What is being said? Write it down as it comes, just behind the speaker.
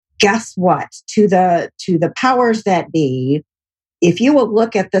guess what? To the powers that be, if you will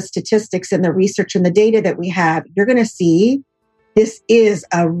look at the statistics and the research and the data that we have, you're going to see this is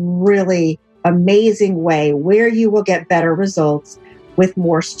a really amazing way where you will get better results with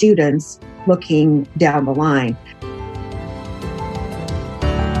more students looking down the line.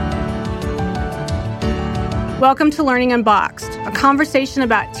 Welcome to Learning Unboxed, a conversation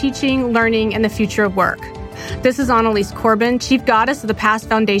about teaching, learning, and the future of work. This is Annalise Corbin, Chief Goddess of the Past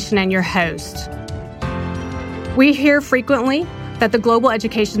Foundation and your host. We hear frequently that the global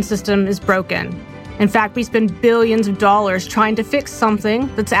education system is broken. In fact, we spend billions of dollars trying to fix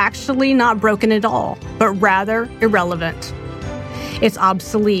something that's actually not broken at all, but rather irrelevant. It's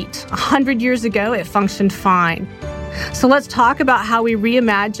obsolete. 100 years ago, it functioned fine. So let's talk about how we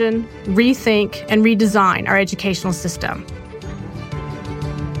reimagine, rethink, and redesign our educational system.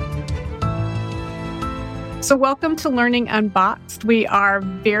 So welcome to Learning Unboxed. We are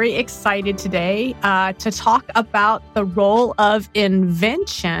very excited today to talk about the role of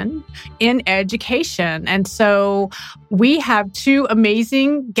invention in education. And so we have two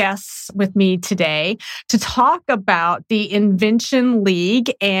amazing guests with me today to talk about the Invention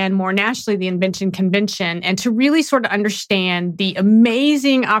League and more nationally, the Invention Convention, and to really sort of understand the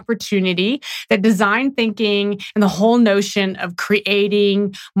amazing opportunity that design thinking and the whole notion of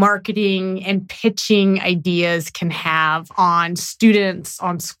creating, marketing, and pitching ideas can have on students,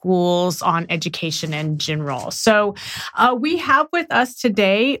 on schools, on education in general. So we have with us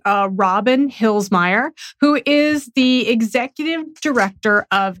today Robin Hilsmeier, who is the Executive Director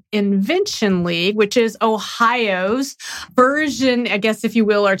of Invention League, which is Ohio's version, I guess, if you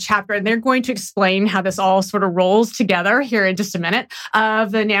will, or chapter. And they're going to explain how this all sort of rolls together here in just a minute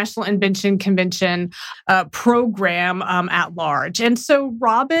of the National Invention Convention program at large. And so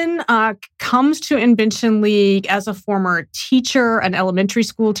Robin comes to Invention League as a former teacher, an elementary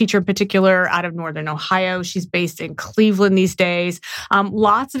school teacher in particular, out of Northern Ohio. She's based in Cleveland these days.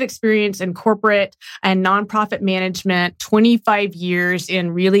 Lots of experience in corporate and nonprofit management, 25 years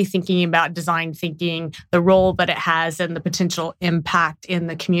in really thinking about design thinking, the role that it has and the potential impact in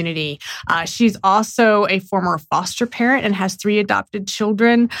the community. She's also a former foster parent and has 3 adopted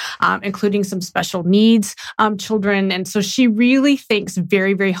children, including some special needs children. And so she really thinks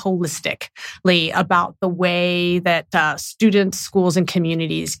very, very holistically about the way that students, schools, and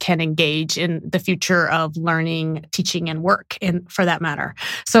communities can engage in the future of learning, teaching, and work, for that matter.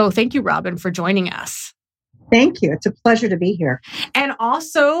 So thank you, Robin, for joining us. Thank you. It's a pleasure to be here. And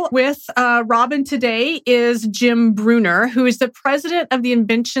also with Robin today is Jim Bruner, who is the president of the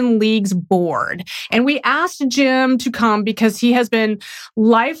Invention League's board. And we asked Jim to come because he has been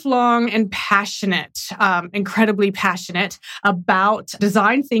lifelong and passionate, incredibly passionate about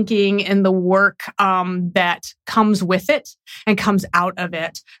design thinking and the work that comes with it and comes out of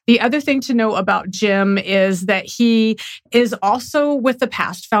it. The other thing to know about Jim is that he is also with the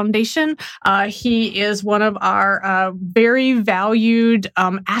Past Foundation. He is one of our very valued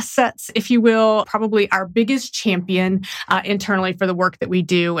assets, if you will, probably our biggest champion internally for the work that we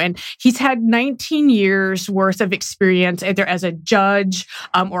do. And he's had 19 years worth of experience, either as a judge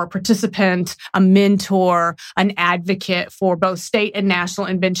or a participant, a mentor, an advocate for both state and national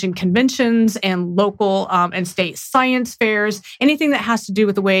invention conventions and local and state science fairs, anything that has to do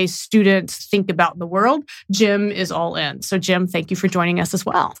with the way students think about the world. Jim is all in. So Jim, thank you for joining us as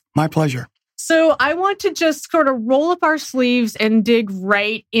well. My pleasure. So I want to just sort of roll up our sleeves and dig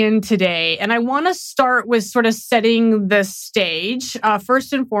right in today. And I want to start with sort of setting the stage.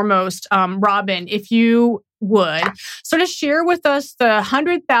 First and foremost, Robin, if you would sort of share with us the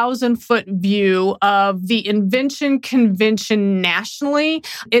 100,000-foot view of the Invention Convention nationally.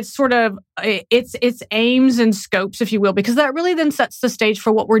 It's sort of its aims and scopes, if you will, because that really then sets the stage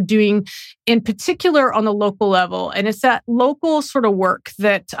for what we're doing in particular on the local level. And it's that local sort of work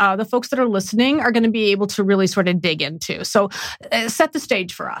that the folks that are listening are going to be able to really sort of dig into. So set the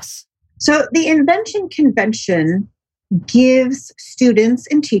stage for us. So the Invention Convention gives students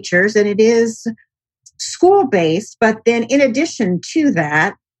and teachers, and it is school-based, but then in addition to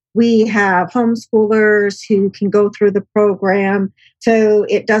that, we have homeschoolers who can go through the program. So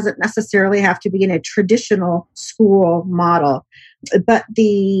it doesn't necessarily have to be in a traditional school model. But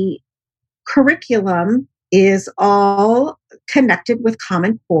the curriculum is all connected with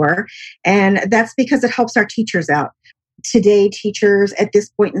Common Core, and that's because it helps our teachers out. Today, teachers at this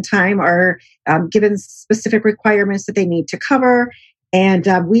point in time are given specific requirements that they need to cover. And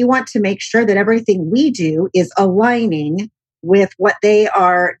we want to make sure that everything we do is aligning with what they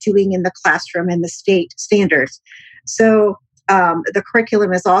are doing in the classroom and the state standards. So the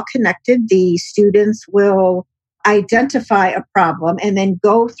curriculum is all connected. The students will identify a problem and then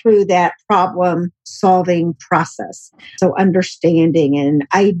go through that problem solving process. So understanding and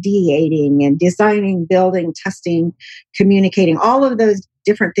ideating and designing, building, testing, communicating, all of those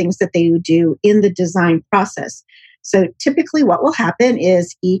different things that they would do in the design process. So typically what will happen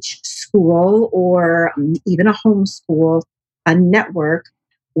is each school or even a homeschool, a network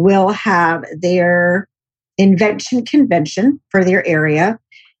will have their invention convention for their area.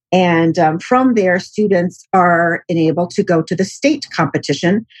 And from there, students are enabled to go to the state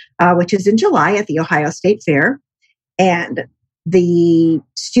competition, which is in July at the Ohio State Fair. And the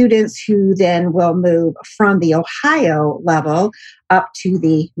students who then will move from the Ohio level up to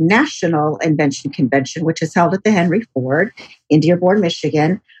the National Invention Convention, which is held at the Henry Ford in Dearborn,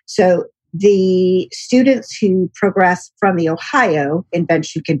 Michigan. So the students who progress from the Ohio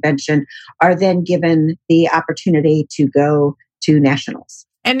Invention Convention are then given the opportunity to go to nationals.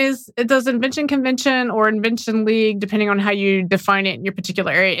 And does Invention Convention or Invention League, depending on how you define it in your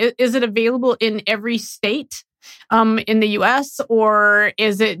particular area, is it available in every state in the U.S., or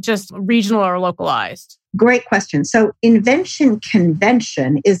is it just regional or localized? Great question. So Invention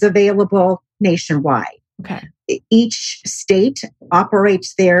Convention is available nationwide. Okay. Each state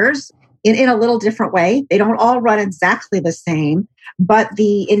operates theirs in a little different way. They don't all run exactly the same, but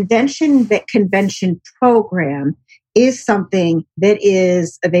the Invention Convention program is something that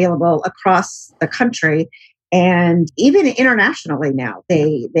is available across the country and even internationally now.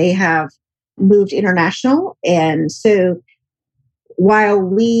 They have moved international. And so while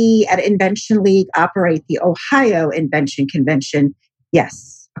we at Invention League operate the Ohio Invention Convention,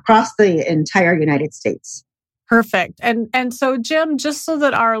 yes, across the entire United States. Perfect. And so, Jim, just so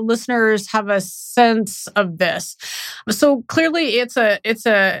that our listeners have a sense of this, so clearly it's a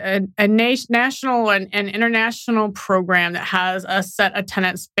national and international program that has a set of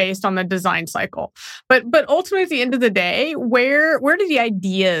tenets based on the design cycle. But ultimately, at the end of the day, where do the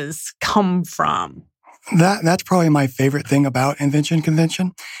ideas come from? That's probably my favorite thing about Invention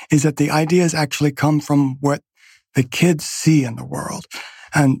Convention is that the ideas actually come from what the kids see in the world.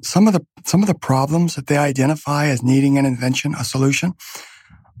 And some of the problems that they identify as needing an invention, a solution,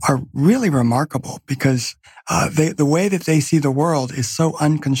 are really remarkable because the way that they see the world is so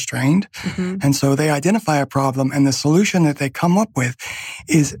unconstrained. Mm-hmm. And so they identify a problem and the solution that they come up with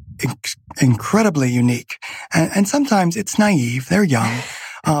is incredibly unique. And sometimes it's naive. They're young.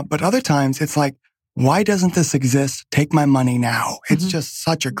 But other times it's like, why doesn't this exist? Take my money now. It's just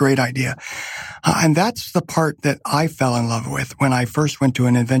such a great idea. And that's the part that I fell in love with when I first went to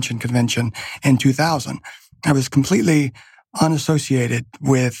an Invention Convention in 2000. I was completely unassociated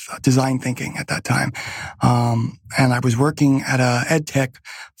with design thinking at that time. And I was working at a ed tech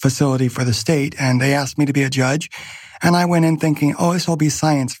facility for the state, and they asked me to be a judge. And I went in thinking, oh, this will be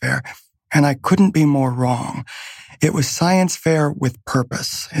science fair. And I couldn't be more wrong. It was science fair with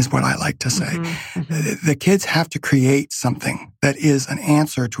purpose, is what I like to say. The kids have to create something that is an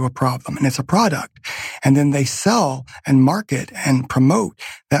answer to a problem, and it's a product. And then they sell and market and promote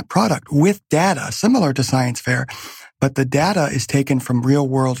that product with data, similar to science fair, but the data is taken from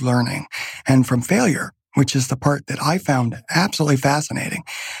real-world learning and from failure, which is the part that I found absolutely fascinating,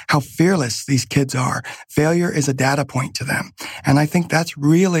 how fearless these kids are. Failure is a data point to them. And I think that's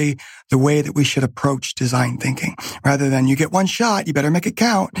really the way that we should approach design thinking. Rather than you get one shot, you better make it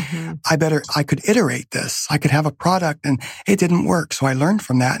count. I could iterate this. I could have a product and it didn't work. So I learned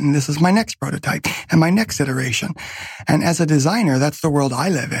from that. And this is my next prototype and my next iteration. And as a designer, that's the world I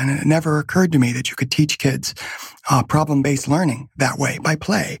live in. And it never occurred to me that you could teach kids problem-based learning that way, by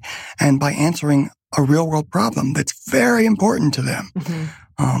play and by answering a real-world problem that's very important to them.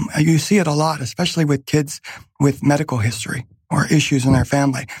 You see it a lot, especially with kids with medical history or issues in their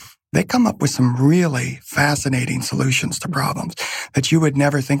family. They come up with some really fascinating solutions to problems that you would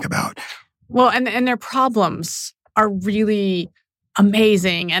never think about. Well, and their problems are really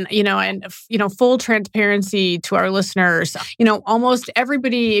amazing. And, full transparency to our listeners, almost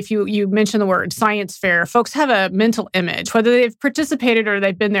everybody, if you mention the word science fair, folks have a mental image, whether they've participated or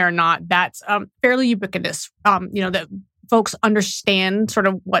they've been there or not, that's fairly ubiquitous, that folks understand sort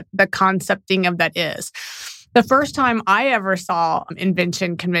of what the concepting of that is. The first time I ever saw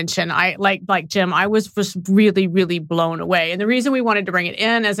Invention Convention, I like Jim, I was just really, really blown away. And the reason we wanted to bring it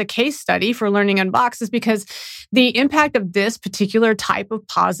in as a case study for Learning Unboxed is because the impact of this particular type of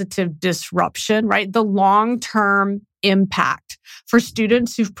positive disruption, right? The long-term impact for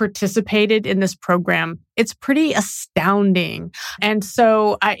students who've participated in this program, it's pretty astounding. And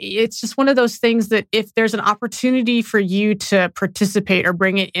so it's just one of those things that if there's an opportunity for you to participate or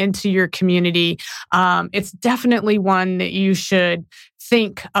bring it into your community, it's definitely one that you should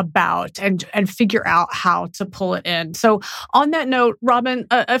think about and figure out how to pull it in. So on that note, Robin,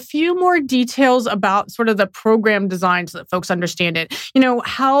 a few more details about sort of the program design so that folks understand it.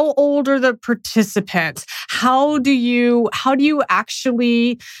 How old are the participants? How do you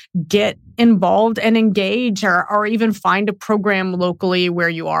actually get involved and engage or even find a program locally where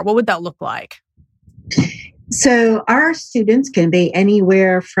you are? What would that look like? So our students can be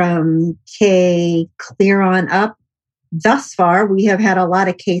anywhere from K clear on up. Thus far, we have had a lot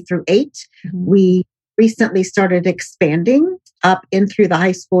of K through 8. Mm-hmm. We recently started expanding up in through the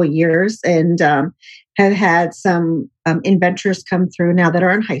high school years and have had some inventors come through now that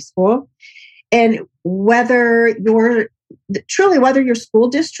are in high school. And whether your school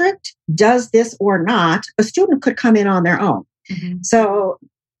district does this or not, a student could come in on their own. Mm-hmm. So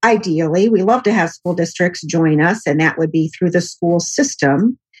ideally, we love to have school districts join us, and that would be through the school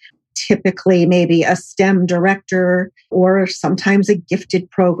system. Typically, maybe a STEM director or sometimes a gifted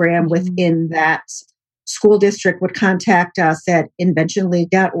program within that school district would contact us at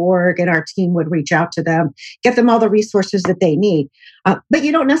inventionleague.org, and our team would reach out to them, get them all the resources that they need. But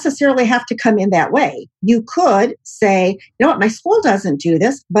you don't necessarily have to come in that way. You could say, you know what, my school doesn't do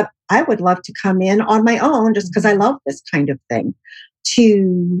this, but I would love to come in on my own just because I love this kind of thing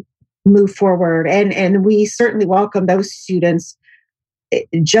to move forward. And we certainly welcome those students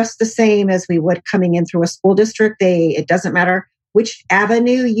just the same as we would coming in through a school district. It doesn't matter which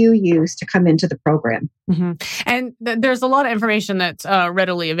avenue you use to come into the program. Mm-hmm. And there's a lot of information that's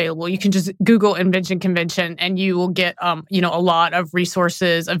readily available. You can just Google Invention Convention and you will get, a lot of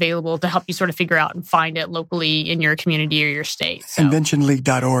resources available to help you sort of figure out and find it locally in your community or your state. So.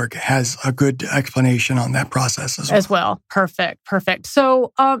 Inventionleague.org has a good explanation on that process as well. Perfect.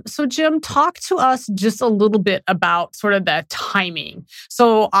 So Jim, talk to us just a little bit about sort of the timing.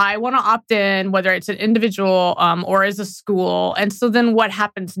 So I want to opt in, whether it's an individual or as a school. And so then what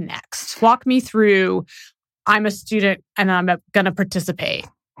happens next? Walk me through, I'm a student and I'm going to participate.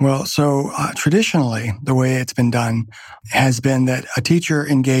 Well, so traditionally, the way it's been done has been that a teacher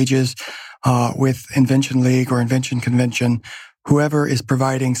engages with Invention League or Invention Convention, whoever is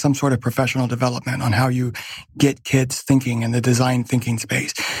providing some sort of professional development on how you get kids thinking in the design thinking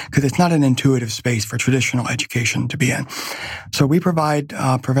space, because it's not an intuitive space for traditional education to be in. So we provide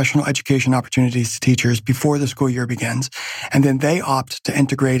professional education opportunities to teachers before the school year begins, and then they opt to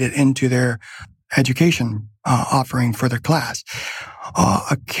integrate it into their education offering for their class.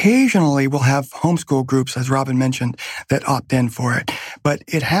 Occasionally, we'll have homeschool groups, as Robin mentioned, that opt in for it. But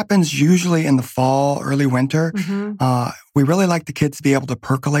it happens usually in the fall, early winter. Mm-hmm. We really like the kids to be able to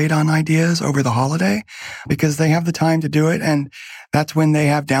percolate on ideas over the holiday because they have the time to do it. And that's when they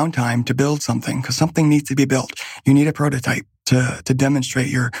have downtime to build something, because something needs to be built. You need a prototype to demonstrate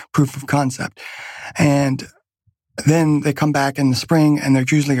your proof of concept. And then they come back in the spring, and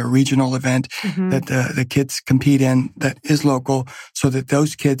there's usually a regional event that the kids compete in that is local so that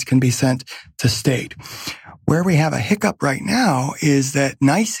those kids can be sent to state. Where we have a hiccup right now is that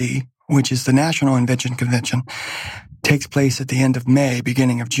NICE, which is the National Invention Convention, takes place at the end of May,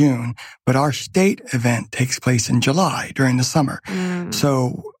 beginning of June, but our state event takes place in July during the summer.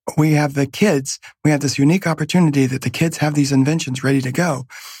 So we have this unique opportunity that the kids have these inventions ready to go.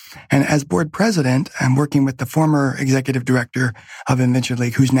 And as board president, I'm working with the former executive director of Invention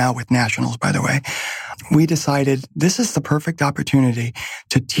League, who's now with Nationals, by the way. We decided this is the perfect opportunity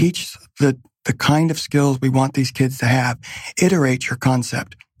to teach the kind of skills we want these kids to have. Iterate your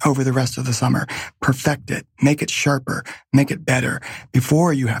concept over the rest of the summer. Perfect it. Make it sharper. Make it better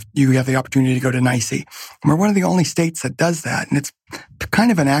before you have the opportunity to go to NICE. And we're one of the only states that does that. And it's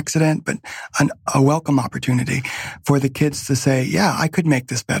kind of an accident, but a welcome opportunity for the kids to say, yeah, I could make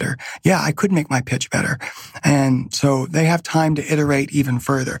this better. Yeah, I could make my pitch better. And so they have time to iterate even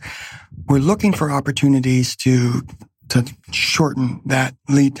further. We're looking for opportunities to shorten that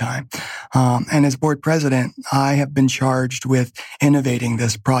lead time. And as board president, I have been charged with innovating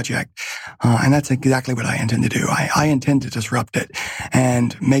this project. And that's exactly what I intend to do. I intend to disrupt it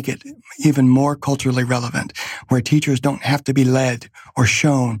and make it even more culturally relevant, where teachers don't have to be led or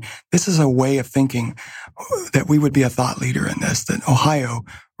shown. This is a way of thinking that we would be a thought leader in this, that Ohio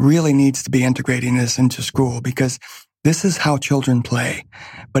really needs to be integrating this into school, because this is how children play,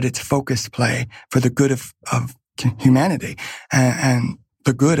 but it's focused play for the good of humanity and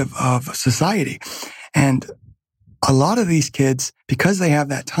the good of society. And a lot of these kids, because they have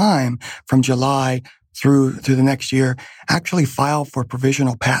that time from July through the next year, actually file for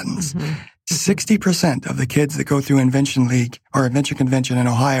provisional patents. 60% of the kids that go through Invention League or Invention Convention in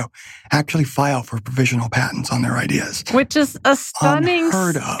Ohio actually file for provisional patents on their ideas. Which is a stunning,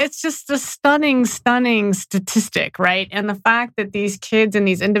 unheard of. It's just a stunning statistic, right? And the fact that these kids in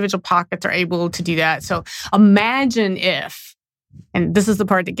these individual pockets are able to do that. So imagine if, and this is the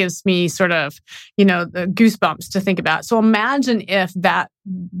part that gives me sort of, the goosebumps to think about. So imagine if that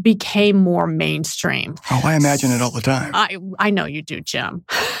became more mainstream. Oh, I imagine it all the time. I know you do, Jim.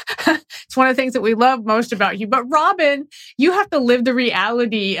 It's one of the things that we love most about you. But Robin, you have to live the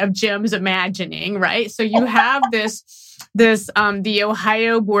reality of Jim's imagining, right? So you have the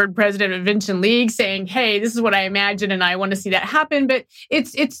Ohio Board President of Invention League saying, "Hey, this is what I imagine, and I want to see that happen." But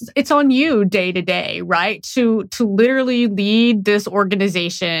it's on you day to day, right? To literally lead this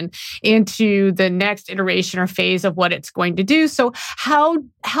organization into the next iteration or phase of what it's going to do. So how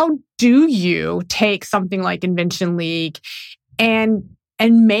do you take something like Invention League and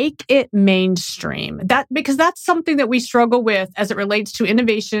make it mainstream? Because that's something that we struggle with as it relates to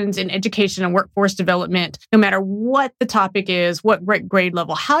innovations in education and workforce development, no matter what the topic is, what grade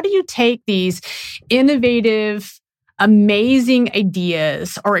level. How do you take these innovative, amazing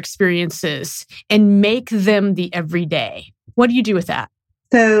ideas or experiences and make them the everyday? What do you do with that?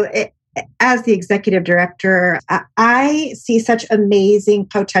 So as the executive director, I see such amazing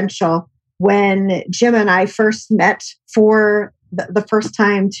potential. When Jim and I first met for the first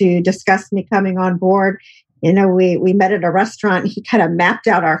time to discuss me coming on board, we met at a restaurant. He kind of mapped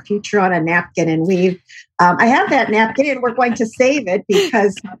out our future on a napkin, and I have that napkin, and we're going to save it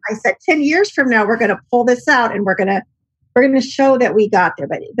because I said 10 years from now we're going to pull this out and we're going to show that we got there.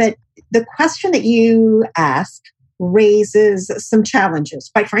 But the question that you ask raises some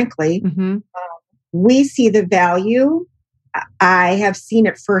challenges. Quite frankly, we see the value. I have seen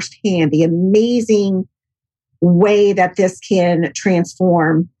it firsthand, the amazing way that this can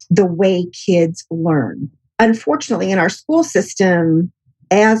transform the way kids learn. Unfortunately, in our school system,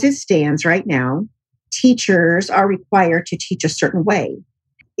 as it stands right now, teachers are required to teach a certain way.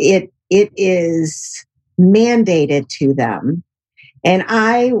 It is mandated to them. And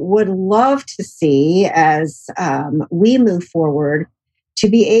I would love to see, as we move forward, to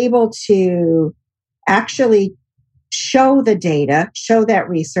be able to actually show the data, show that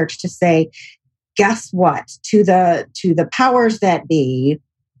research to say, guess what? To the powers that be,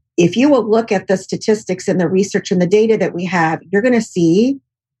 if you will look at the statistics and the research and the data that we have, you're going to see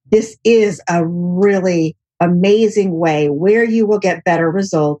this is a really amazing way where you will get better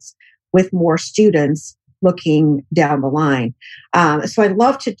results with more students looking down the line. So I'd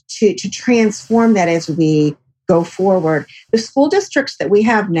love to transform that as we go forward. The school districts that we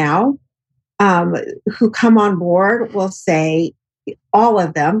have now who come on board will say, all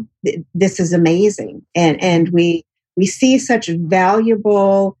of them, this is amazing. And we see such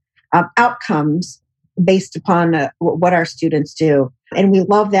valuable outcomes based upon what our students do. And we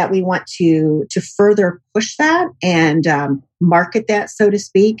love that. We want to further push that and market that, so to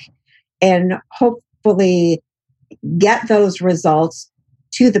speak, and hopefully get those results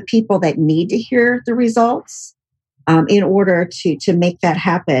to the people that need to hear the results in order to make that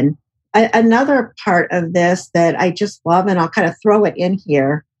happen. Another part of this that I just love, and I'll kind of throw it in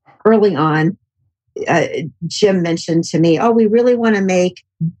here early on, Jim mentioned to me, we really want to make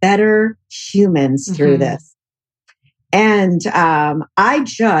better humans through this. And I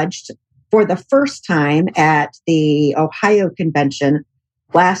judged for the first time at the Ohio convention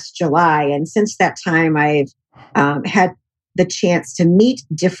last July. And since that time, I've had the chance to meet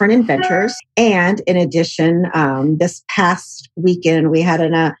different inventors. And in addition, this past weekend, we had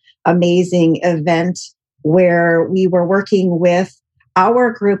an amazing event where we were working with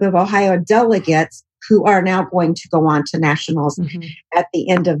our group of Ohio delegates who are now going to go on to nationals at the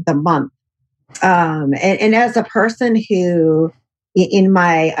end of the month. And as a person who in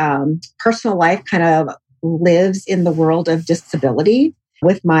my personal life kind of lives in the world of disability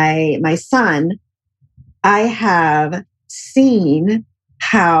with my son, I have seen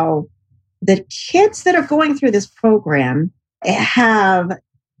how the kids that are going through this program have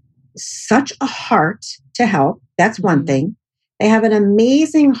such a heart to help. That's one thing. They have an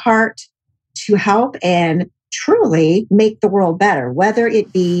amazing heart to help and truly make the world better, whether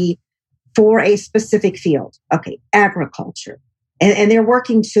it be for a specific field. Okay, agriculture. And they're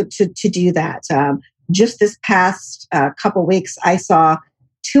working to do that. Just this past couple weeks, I saw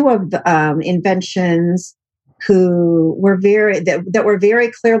two of the inventions who were that were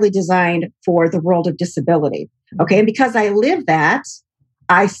very clearly designed for the world of disability. Okay, and because I live that,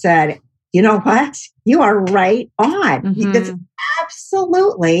 I said, you know what? You are right on. That's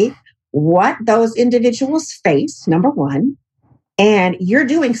absolutely what those individuals face, number one. and you're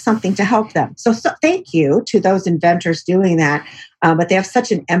doing something to help them. So thank you to those inventors doing that. But they have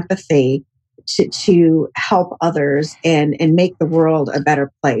such an empathy to help others and make the world a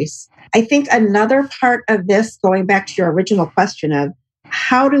better place. I think another part of this, going back to your original question of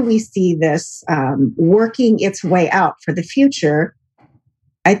how do we see this working its way out for the future,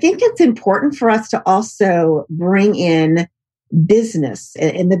 I think it's important for us to also bring in business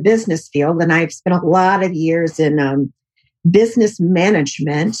in the business field. And I've spent a lot of years in business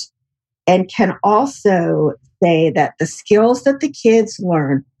management, and can also say that the skills that the kids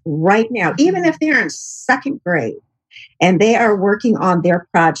learn right now, even if they're in second grade and they are working on their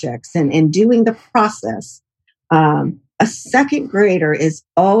projects and doing the process, a second grader is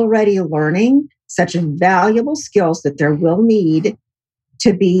already learning such valuable skills that they will need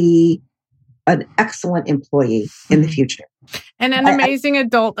to be an excellent employee in the future. And an amazing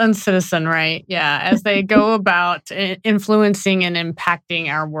adult and citizen, right? Yeah, as they go about influencing and impacting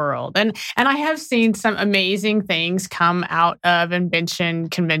our world. And I have seen some amazing things come out of Invention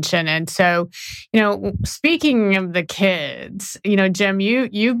Convention. And so, speaking of the kids, Jim,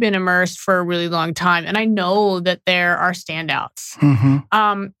 you've been immersed for a really long time, and I know that there are standouts.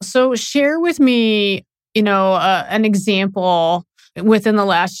 Mm-hmm. So share with me, an example within the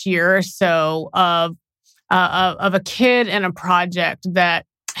last year or so of a kid and a project that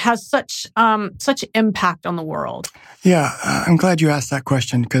has such impact on the world. Yeah, I'm glad you asked that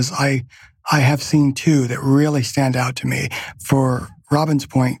question, because I have seen two that really stand out to me. For Robin's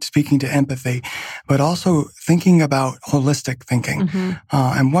point, speaking to empathy, but also thinking about holistic thinking. Mm-hmm.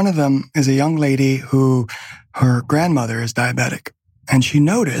 And one of them is a young lady who her grandmother is diabetic. And she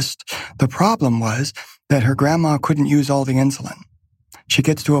noticed the problem was that her grandma couldn't use all the insulin. She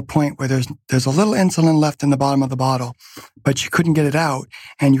gets to a point where there's a little insulin left in the bottom of the bottle, but she couldn't get it out,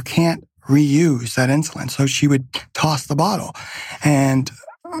 and you can't reuse that insulin. So she would toss the bottle. And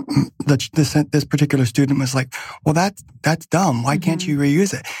this particular student was like, well, that's dumb. Why can't you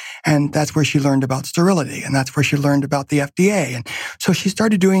reuse it? And that's where she learned about sterility, and that's where she learned about the FDA. And so she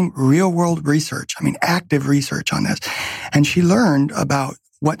started doing real world research, active research on this. And she learned about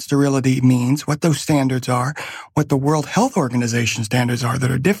what sterility means, what those standards are, what the World Health Organization standards are that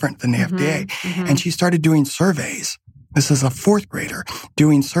are different than the FDA. Mm-hmm. And she started doing surveys. This is a fourth grader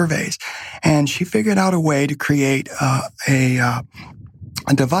doing surveys. And she figured out a way to create a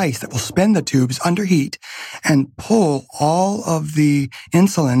device that will spin the tubes under heat and pull all of the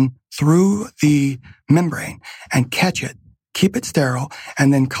insulin through the membrane and catch it, keep it sterile,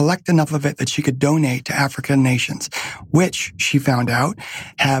 and then collect enough of it that she could donate to African nations, which she found out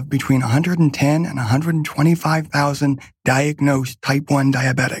have between 110 and 125,000 diagnosed type 1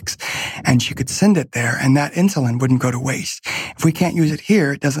 diabetics. And she could send it there, and that insulin wouldn't go to waste. If we can't use it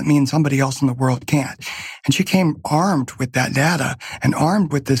here, it doesn't mean somebody else in the world can't. And she came armed with that data and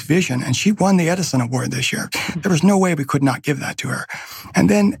armed with this vision, and she won the Edison Award this year. There was no way we could not give that to her. And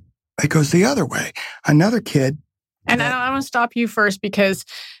then it goes the other way. Another kid. And I want to stop you first, because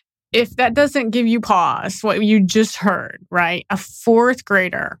if that doesn't give you pause, what you just heard, right? A fourth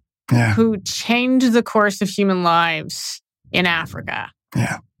grader who changed the course of human lives in Africa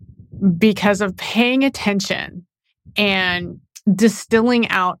because of paying attention and distilling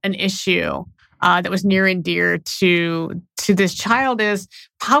out an issue that was near and dear to this child is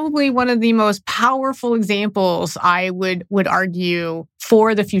probably one of the most powerful examples, I would argue,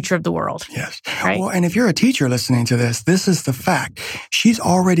 for the future of the world. Yes. Right? Well, and if you're a teacher listening to this is the fact. She's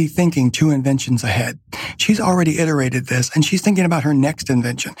already thinking 2 inventions ahead. She's already iterated this, and she's thinking about her next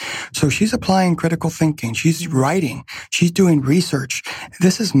invention. So she's applying critical thinking. She's writing. She's doing research.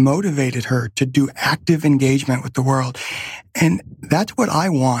 This has motivated her to do active engagement with the world. And that's what I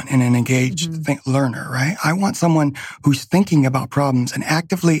want in an engaged learner, right? I want someone who's thinking about problems and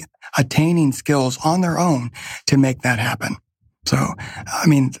actively attaining skills on their own to make that happen. So,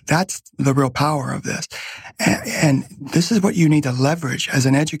 that's the real power of this. And this is what you need to leverage as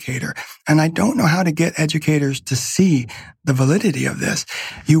an educator. And I don't know how to get educators to see the validity of this.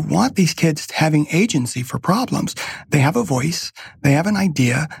 You want these kids having agency for problems. They have a voice. They have an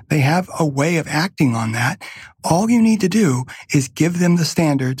idea. They have a way of acting on that. All you need to do is give them the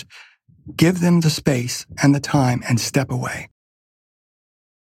standards, give them the space and the time, and step away.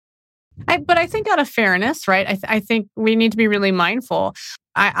 But I think out of fairness, right? I think we need to be really mindful.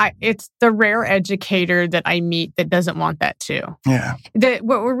 It's the rare educator that I meet that doesn't want that too. Yeah.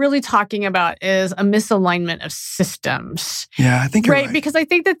 What we're really talking about is a misalignment of systems. Yeah, I think you're right. Because I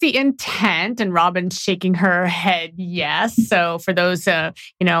think that the intent, and Robin's shaking her head yes. So for those,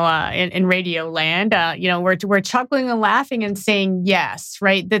 in radio land, we're chuckling and laughing and saying yes,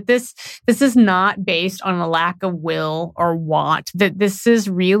 right? That this is not based on a lack of will or want. That this is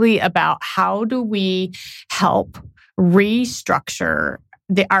really about how do we help restructure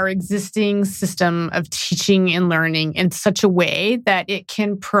our existing system of teaching and learning in such a way that it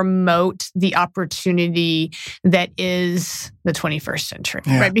can promote the opportunity that is the 21st century,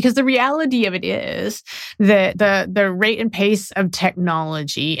 right? Because the reality of it is that the rate and pace of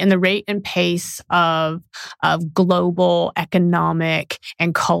technology and the rate and pace of global economic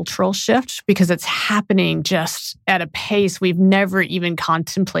and cultural shift, because it's happening just at a pace we've never even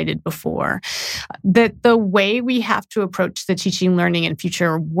contemplated before, that the way we have to approach the teaching, learning, and future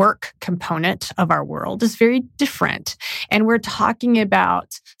work component of our world is very different. And we're talking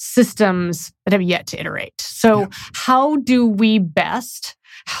about systems that have yet to iterate. So how do we best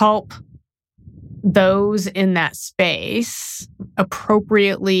help those in that space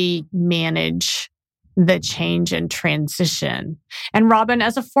appropriately manage the change and transition? And Robin,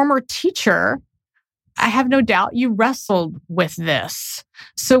 as a former teacher, I have no doubt you wrestled with this.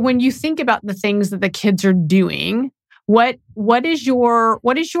 So when you think about the things that the kids are doing, what is your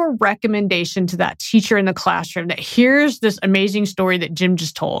recommendation to that teacher in the classroom that here's this amazing story that Jim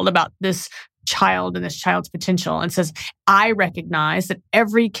just told about this child and this child's potential and says, I recognize that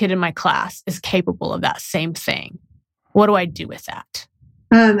every kid in my class is capable of that same thing. What do I do with that?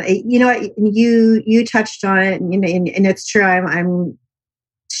 You touched on it, and it's true. I'm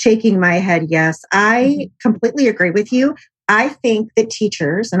shaking my head. Yes, I completely agree with you. I think that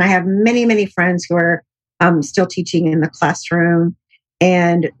teachers, and I have many, many friends who are still teaching in the classroom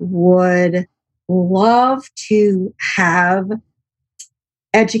and would love to have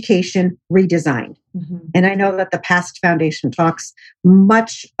education redesigned. And I know that the Past Foundation talks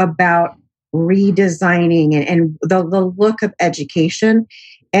much about redesigning and the look of education.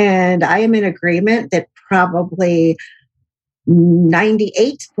 And I am in agreement that probably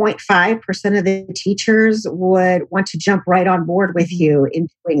 98.5% of the teachers would want to jump right on board with you in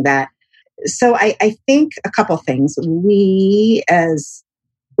doing that. So I think a couple things. We as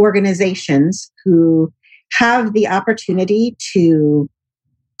organizations who have the opportunity to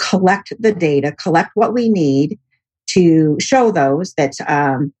collect the data, collect what we need to show those that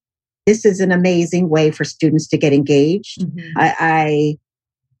this is an amazing way for students to get engaged. I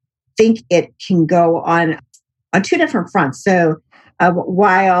think it can go on two different fronts. So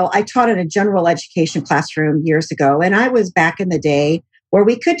while I taught in a general education classroom years ago, and I was back in the day where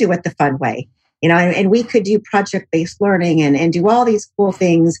we could do it the fun way, and we could do project-based learning and do all these cool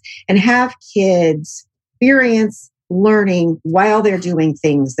things and have kids experience learning while they're doing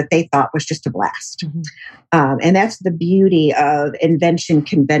things that they thought was just a blast. And that's the beauty of Invention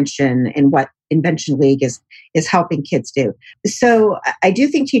Convention and what Invention League is helping kids do. So I do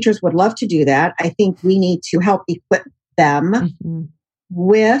think teachers would love to do that. I think we need to help equip them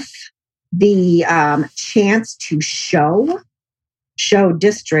with the chance to show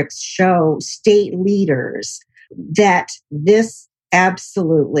districts, show state leaders that this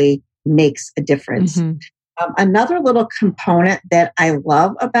absolutely makes a difference. Another little component that I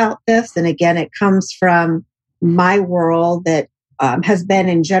love about this, and again, it comes from my world that has been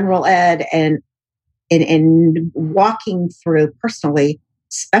in general ed and in walking through personally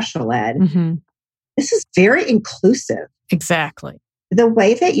special ed. This is very inclusive. This the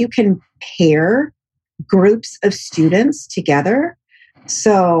way that you can pair groups of students together.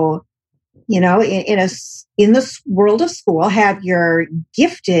 So, in this world of school, have your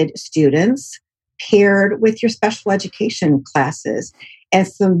gifted students paired with your special education classes. And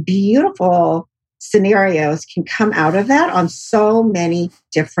some beautiful scenarios can come out of that on so many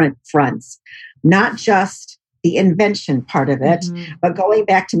different fronts. Not just the invention part of it, but going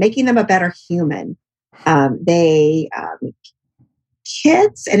back to making them a better human.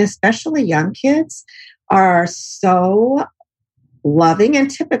 Kids, and especially young kids, are so loving and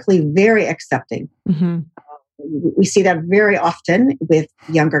typically very accepting. We see that very often with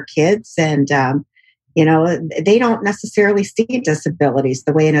younger kids, and they don't necessarily see disabilities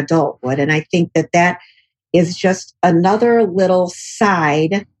the way an adult would. And I think that is just another little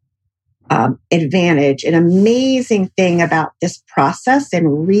side advantage, an amazing thing about this process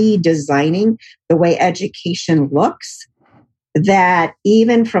and redesigning the way education looks, that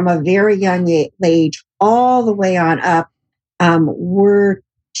even from a very young age all the way on up, we're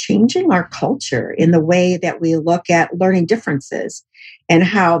changing our culture in the way that we look at learning differences and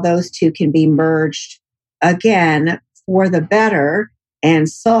how those two can be merged again for the better and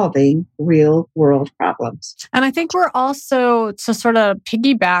solving real world problems. And I think we're also, to sort of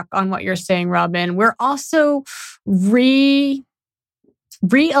piggyback on what you're saying, Robin, we're also realigning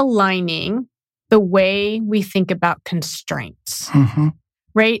the way we think about constraints,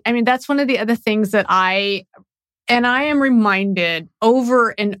 right? I mean, that's one of the other things that I am reminded over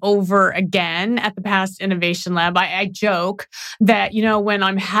and over again at the past Innovation Lab. I joke that, when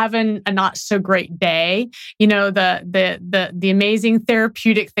I'm having a not so great day, the amazing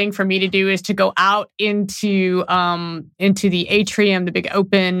therapeutic thing for me to do is to go out into the atrium, the big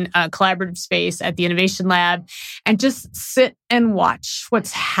open collaborative space at the Innovation Lab, and just sit and watch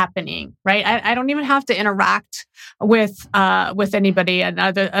what's happening. Right? I don't even have to interact with anybody,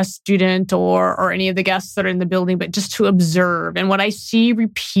 a student or any of the guests that are in the building, but just to observe. And what I see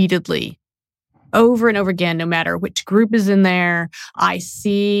repeatedly over and over again, no matter which group is in there, I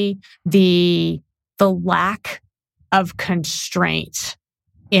see the lack of constraint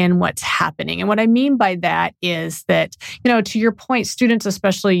in what's happening. And what I mean by that is that, to your point, students,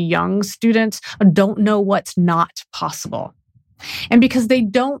 especially young students, don't know what's not possible. And because they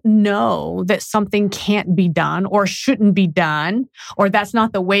don't know that something can't be done or shouldn't be done, or that's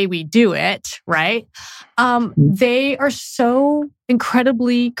not the way we do it, right? They are so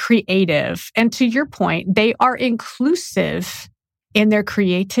incredibly creative. And to your point, they are inclusive in their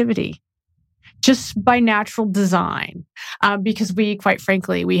creativity just by natural design. Because quite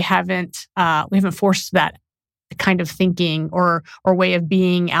frankly, we haven't forced that kind of thinking or way of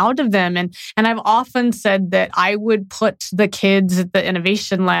being out of them. And I've often said that I would put the kids at the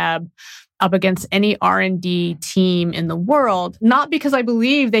Innovation Lab up against any R&D team in the world, not because I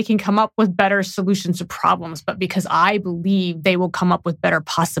believe they can come up with better solutions to problems, but because I believe they will come up with better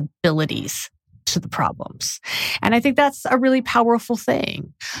possibilities to the problems. And I think that's a really powerful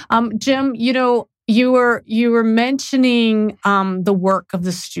thing. Jim, you were mentioning the work of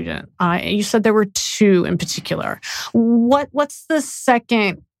the student. You said there were two in particular. What's the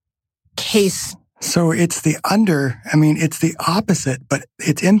second case? So it's the opposite, but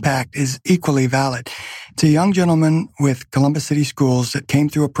its impact is equally valid. It's a young gentleman with Columbus City Schools that came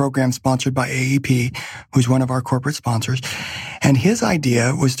through a program sponsored by AEP, who's one of our corporate sponsors. And his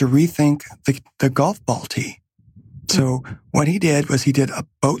idea was to rethink the golf ball tee. So what he did was he did a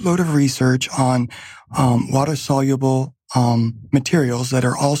boatload of research on water-soluble materials that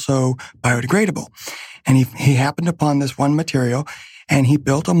are also biodegradable. And he happened upon this one material, and he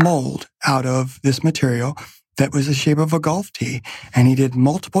built a mold out of this material that was the shape of a golf tee. And he did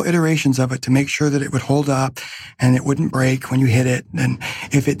multiple iterations of it to make sure that it would hold up and it wouldn't break when you hit it. And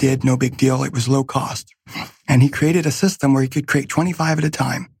if it did, no big deal. It was low cost. And he created a system where he could create 25 at a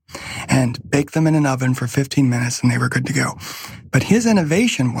time and bake them in an oven for 15 minutes, and they were good to go. But his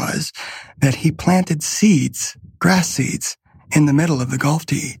innovation was that he planted seeds, grass seeds, in the middle of the golf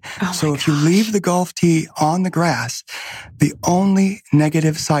tee. So if you leave the golf tee on the grass, the only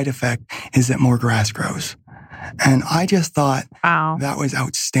negative side effect is that more grass grows. And I just thought that was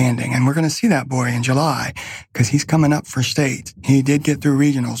outstanding. And we're going to see that boy in July because he's coming up for state. He did get through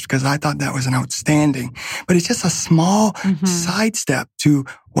regionals because I thought that was an outstanding. But it's just a small sidestep to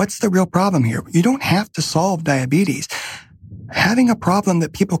what's the real problem here. You don't have to solve diabetes. Having a problem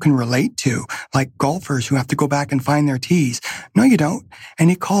that people can relate to, like golfers who have to go back and find their tees. No, you don't. And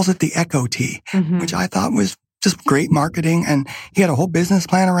he calls it the Echo Tee, which I thought was just great marketing. And he had a whole business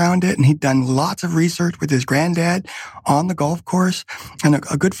plan around it. And he'd done lots of research with his granddad on the golf course. And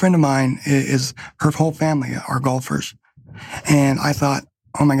a good friend of mine is her whole family are golfers. And I thought,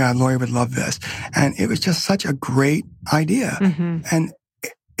 oh my God, Lori would love this. And it was just such a great idea. And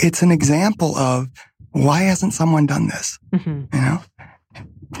it's an example of why hasn't someone done this?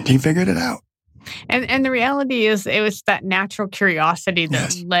 He figured it out. And the reality is it was that natural curiosity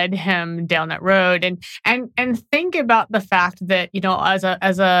that led him down that road. And think about the fact that,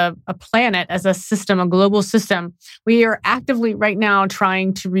 as a planet, as a system, a global system, we are actively right now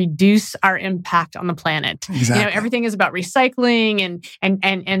trying to reduce our impact on the planet. Exactly. Everything is about recycling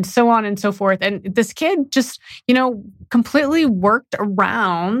and so on and so forth. And this kid just, completely worked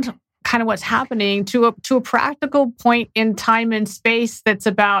around kind of what's happening to a practical point in time and space that's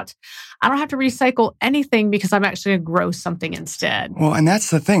about, I don't have to recycle anything because I'm actually going to grow something instead. Well, and that's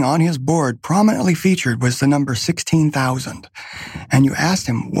the thing. On his board, prominently featured was the number 16,000. And you asked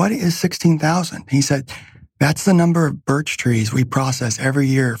him, what is 16,000? He said, that's the number of birch trees we process every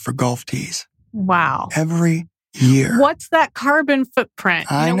year for golf tees. Wow. Every year. What's that carbon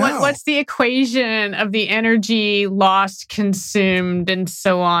footprint? I know. What's the equation of the energy lost, consumed, and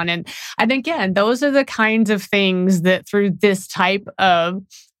so on? And again, those are the kinds of things that through this type of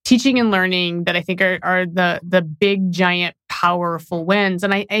teaching and learning that I think are the big, giant, powerful wins.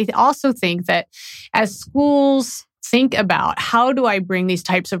 And I also think that as schools think about how do I bring these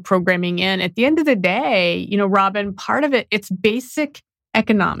types of programming in, at the end of the day, Robin, part of it's basic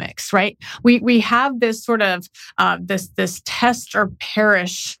economics, right? We have this sort of this test or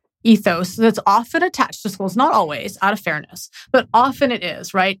perish ethos that's often attached to schools, not always out of fairness, but often it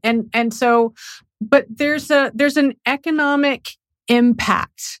is, right? And so, but there's an economic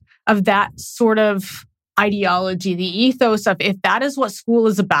impact of that sort of ideology, the ethos of if that is what school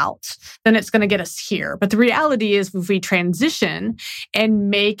is about, then it's going to get us here. But the reality is if we transition and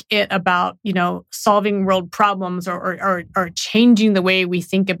make it about, solving world problems or changing the way we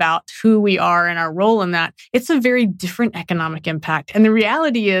think about who we are and our role in that, it's a very different economic impact. And the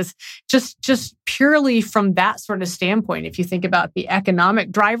reality is just purely from that sort of standpoint, if you think about the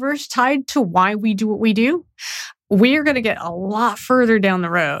economic drivers tied to why we do what we do, we are going to get a lot further down the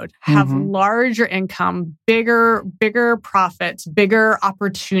road, have larger income, bigger profits, bigger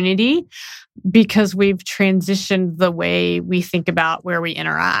opportunity, because we've transitioned the way we think about where we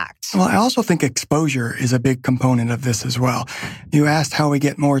interact. Well, I also think exposure is a big component of this as well. You asked how we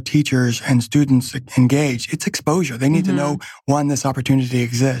get more teachers and students engaged. It's exposure. They need to know, one, this opportunity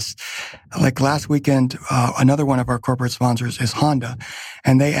exists. Like last weekend, another one of our corporate sponsors is Honda,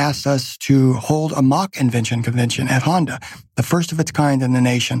 and they asked us to hold a mock Invention convention at Honda, the first of its kind in the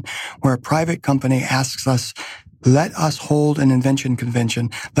nation, where a private company asks us, let us hold an Invention convention.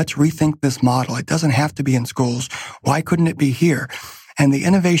 Let's rethink this model. It doesn't have to be in schools. Why couldn't it be here? And the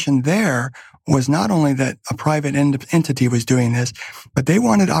innovation there was not only that a private entity was doing this, but they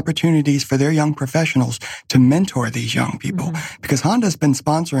wanted opportunities for their young professionals to mentor these young people. Because Honda's been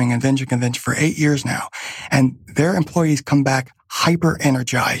sponsoring Invention Convention for 8 years now, and their employees come back hyper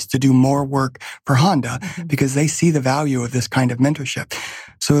energized to do more work for Honda because they see the value of this kind of mentorship.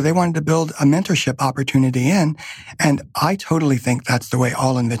 So they wanted to build a mentorship opportunity in, and I totally think that's the way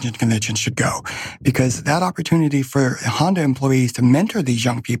all Invention conventions should go, because that opportunity for Honda employees to mentor these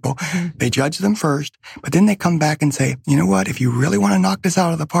young people, they judge them first, but then they come back and say, you know what, if you really want to knock this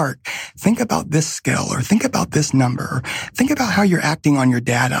out of the park, think about this skill, or think about this number, or think about how you're acting on your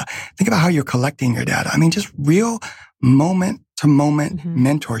data, think about how you're collecting your data. I mean, just real moment-to-moment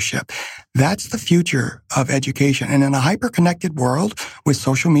mentorship. That's the future of education. And in a hyper-connected world with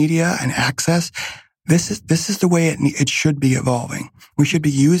social media and access, this is the way it should be evolving. We should be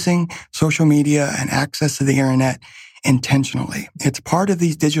using social media and access to the internet intentionally. It's part of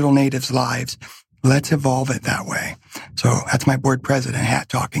these digital natives' lives. Let's evolve it that way. So that's my board president hat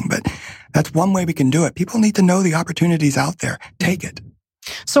talking, but that's one way we can do it. People need to know the opportunities out there. Take it.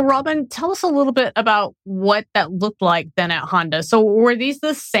 So, Robin, tell us a little bit about what that looked like then at Honda. So were these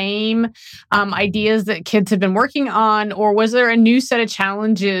the same ideas that kids had been working on, or was there a new set of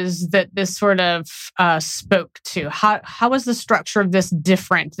challenges that this sort of spoke to? How was the structure of this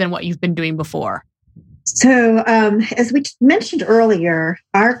different than what you've been doing before? So, as we mentioned earlier,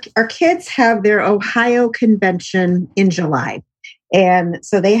 our kids have their Ohio convention in July. And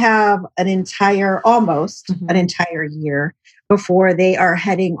so they have almost an entire year before they are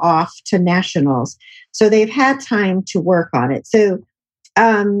heading off to nationals. So they've had time to work on it. So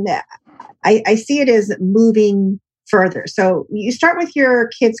I see it as moving further. So you start with your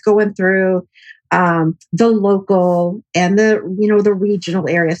kids going through the local and the regional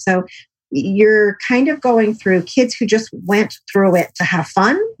area. So you're kind of going through kids who just went through it to have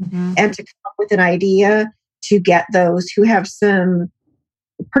fun and to come up with an idea, to get those who have some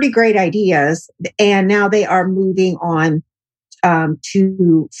pretty great ideas. And now they are moving on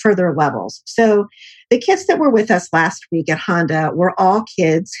to further levels. So the kids that were with us last week at Honda were all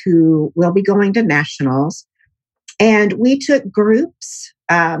kids who will be going to nationals. And we took groups.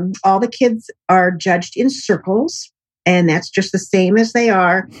 All the kids are judged in circles. And that's just the same as they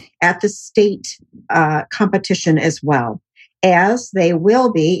are at the state competition as well, as they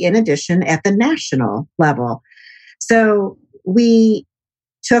will be in addition at the national level. So we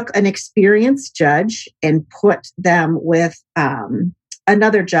took an experienced judge and put them with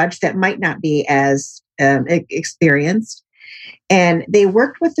another judge that might not be as experienced. And they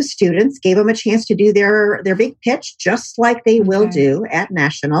worked with the students, gave them a chance to do their big pitch, just like they will do at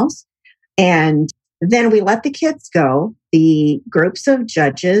nationals. And then we let the kids go. The groups of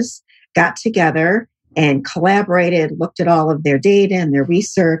judges got together and collaborated, looked at all of their data and their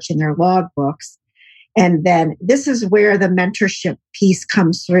research and their logbooks. And then this is where the mentorship piece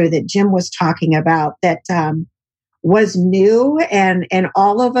comes through that Jim was talking about, that was new, and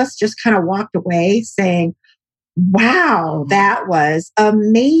all of us just kind of walked away saying, wow, that was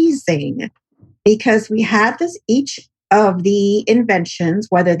amazing. Because we had this, each of the inventions,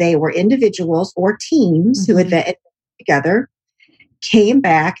 whether they were individuals or teams who invented together, came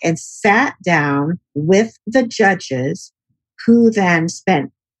back and sat down with the judges, who then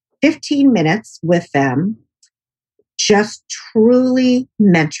spent 15 minutes with them, just truly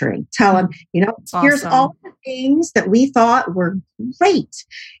mentoring. Tell them, here's all the things that we thought were great.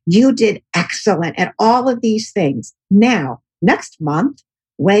 You did excellent at all of these things. Now, next month,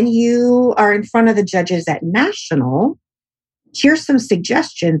 when you are in front of the judges at national, here's some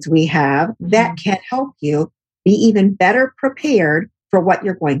suggestions we have that can help you be even better prepared for what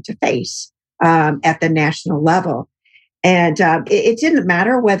you're going to face at the national level. And it didn't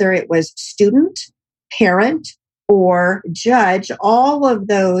matter whether it was student, parent, or judge, all of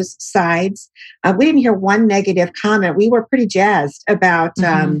those sides. We didn't hear one negative comment. We were pretty jazzed about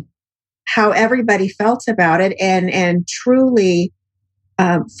how everybody felt about it, and truly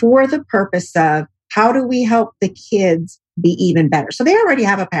for the purpose of how do we help the kids be even better. So they already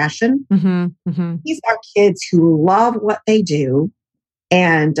have a passion. These are kids who love what they do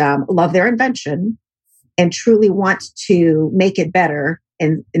and love their invention and truly want to make it better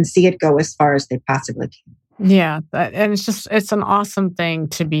and see it go as far as they possibly can. Yeah. And it's an awesome thing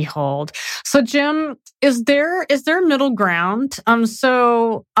to behold. So Jim, is there middle ground?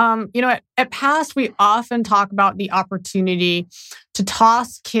 At PAST, we often talk about the opportunity to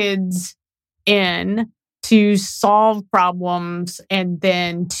toss kids in to solve problems and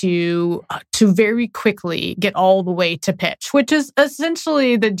then to very quickly get all the way to pitch, which is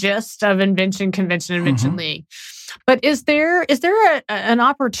essentially the gist of Invention League. But is there an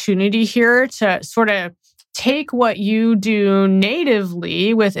opportunity here to sort of take what you do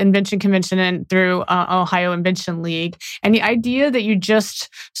natively with Invention Convention and through Ohio Invention League, and the idea that you just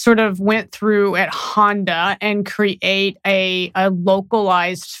sort of went through at Honda and create a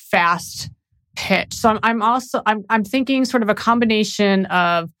localized fast pitch? So I'm thinking sort of a combination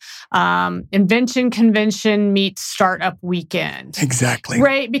of Invention Convention meets Startup Weekend. Exactly.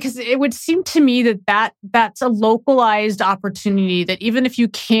 Right? Because it would seem to me that's a localized opportunity that even if you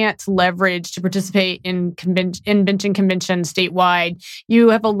can't leverage to participate in Invention Convention statewide, you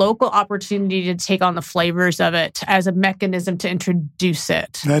have a local opportunity to take on the flavors of it as a mechanism to introduce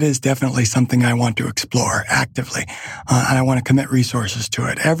it. That is definitely something I want to explore actively. And I want to commit resources to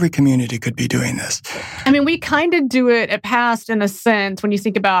it. Every community could be doing this. I mean, we kind of do it at PAST in a sense when you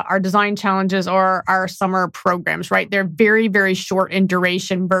think about our design challenges or our summer programs, right? They're very, very short in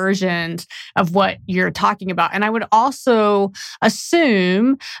duration versions of what you're talking about. And I would also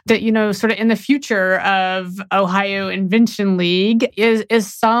assume that, sort of in the future of Ohio Invention League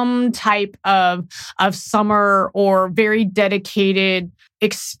is some type of summer or very dedicated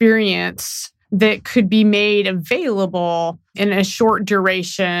experience that could be made available in a short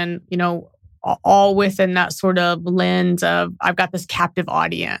duration, all within that sort of lens of I've got this captive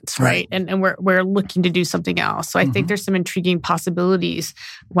audience, right? And we're looking to do something else. So I think there's some intriguing possibilities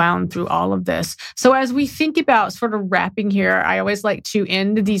wound through all of this. So as we think about sort of wrapping here, I always like to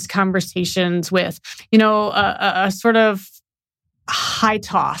end these conversations with, a sort of high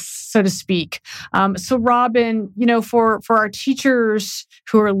toss, so to speak. So Robin, for our teachers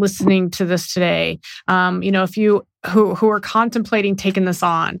who are listening to this today, if you who are contemplating taking this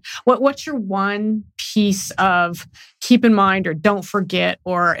on, what's your one piece of keep in mind or don't forget,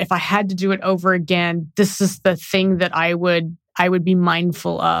 or if I had to do it over again, this is the thing that I would be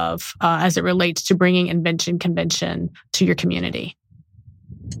mindful of as it relates to bringing Invention Convention to your community?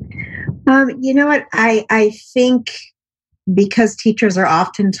 You know what? I think because teachers are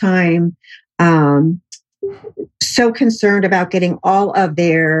oftentimes so concerned about getting all of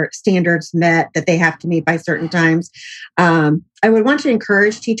their standards met that they have to meet by certain times. I would want to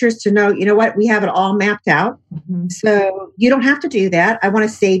encourage teachers to know, what, we have it all mapped out. So you don't have to do that. I want to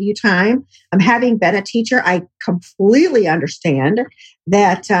save you time. Having been a teacher, I completely understand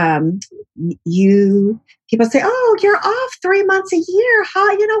that people say, oh, you're off 3 months a year.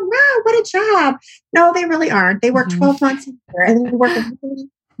 Huh? Wow, what a job. No, they really aren't. They work 12 months a year and they work really,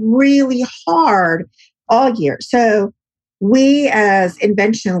 really hard all year. So we as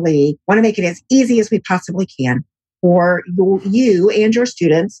Invention League want to make it as easy as we possibly can for you and your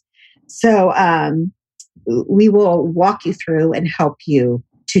students. So we will walk you through and help you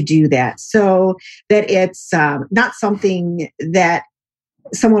to do that so that it's not something that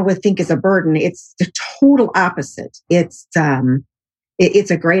someone would think is a burden. It's the total opposite. It's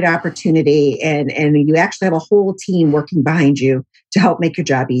a great opportunity, and you actually have a whole team working behind you to help make your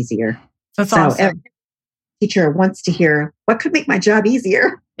job easier. That's awesome. teacher wants to hear, what could make my job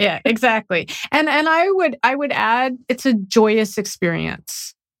easier? Yeah, exactly. And I would add, it's a joyous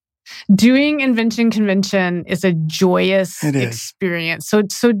experience. Doing Invention Convention is a joyous experience.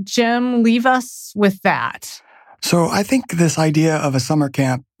 So Jim, leave us with that. So I think this idea of a summer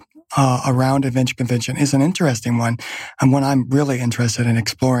camp around Invention Convention is an interesting one, and one I'm really interested in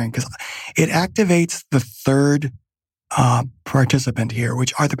exploring, because it activates the third participant here,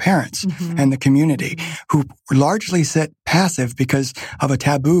 which are the parents and the community, who largely sit passive because of a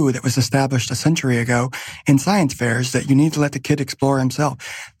taboo that was established a century ago in science fairs that you need to let the kid explore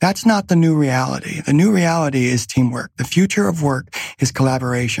himself. That's not the new reality. The new reality is teamwork. The future of work is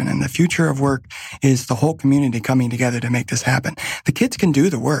collaboration, and the future of work is the whole community coming together to make this happen. The kids can do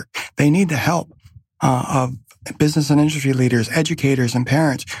the work. They need the help of business and industry leaders, educators, and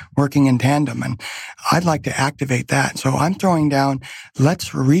parents working in tandem. And I'd like to activate that. So I'm throwing down,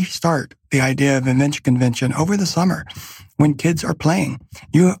 let's restart the idea of Invention Convention over the summer when kids are playing.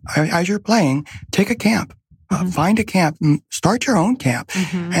 As you're playing, take a camp. Find a camp, start your own camp,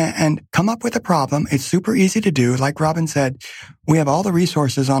 and come up with a problem. It's super easy to do. Like Robin said, we have all the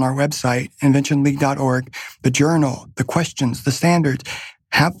resources on our website, inventionleague.org, the journal, the questions, the standards.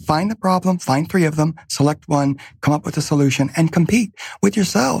 Find the problem, find 3 of them, select one, come up with a solution, and compete with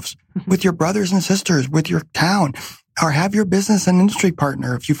yourselves, with your brothers and sisters, with your town, or have your business and industry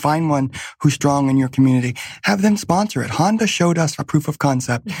partner, if you find one who's strong in your community, have them sponsor it. Honda showed us a proof of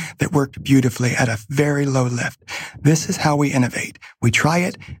concept that worked beautifully at a very low lift. This is how we innovate. We try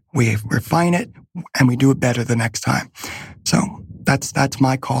it, we refine it, and we do it better the next time. So that's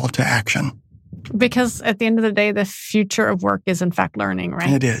my call to action. Because at the end of the day, the future of work is in fact learning,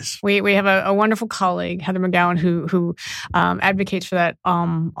 right? It is. We have a wonderful colleague, Heather McGowan, who advocates for that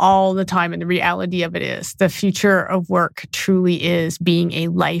all the time. And the reality of it is the future of work truly is being a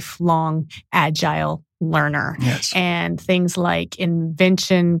lifelong agile learner. Yes. And things like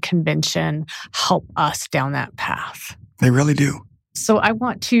Invention Convention help us down that path. They really do. So I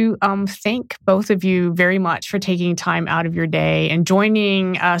want to thank both of you very much for taking time out of your day and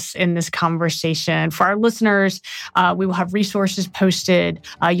joining us in this conversation. For our listeners, we will have resources posted.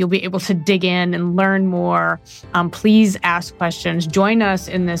 You'll be able to dig in and learn more. Please ask questions. Join us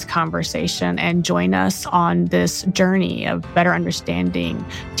in this conversation and join us on this journey of better understanding,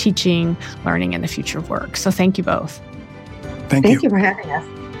 teaching, learning, and the future of work. So thank you both. Thank you. Thank you for having us.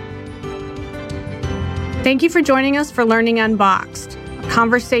 Thank you for joining us for Learning Unboxed, a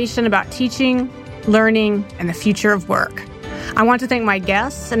conversation about teaching, learning, and the future of work. I want to thank my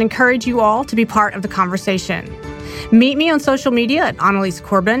guests and encourage you all to be part of the conversation. Meet me on social media at Annalise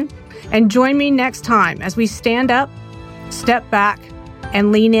Corbin, and join me next time as we stand up, step back,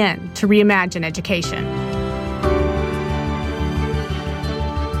 and lean in to reimagine education.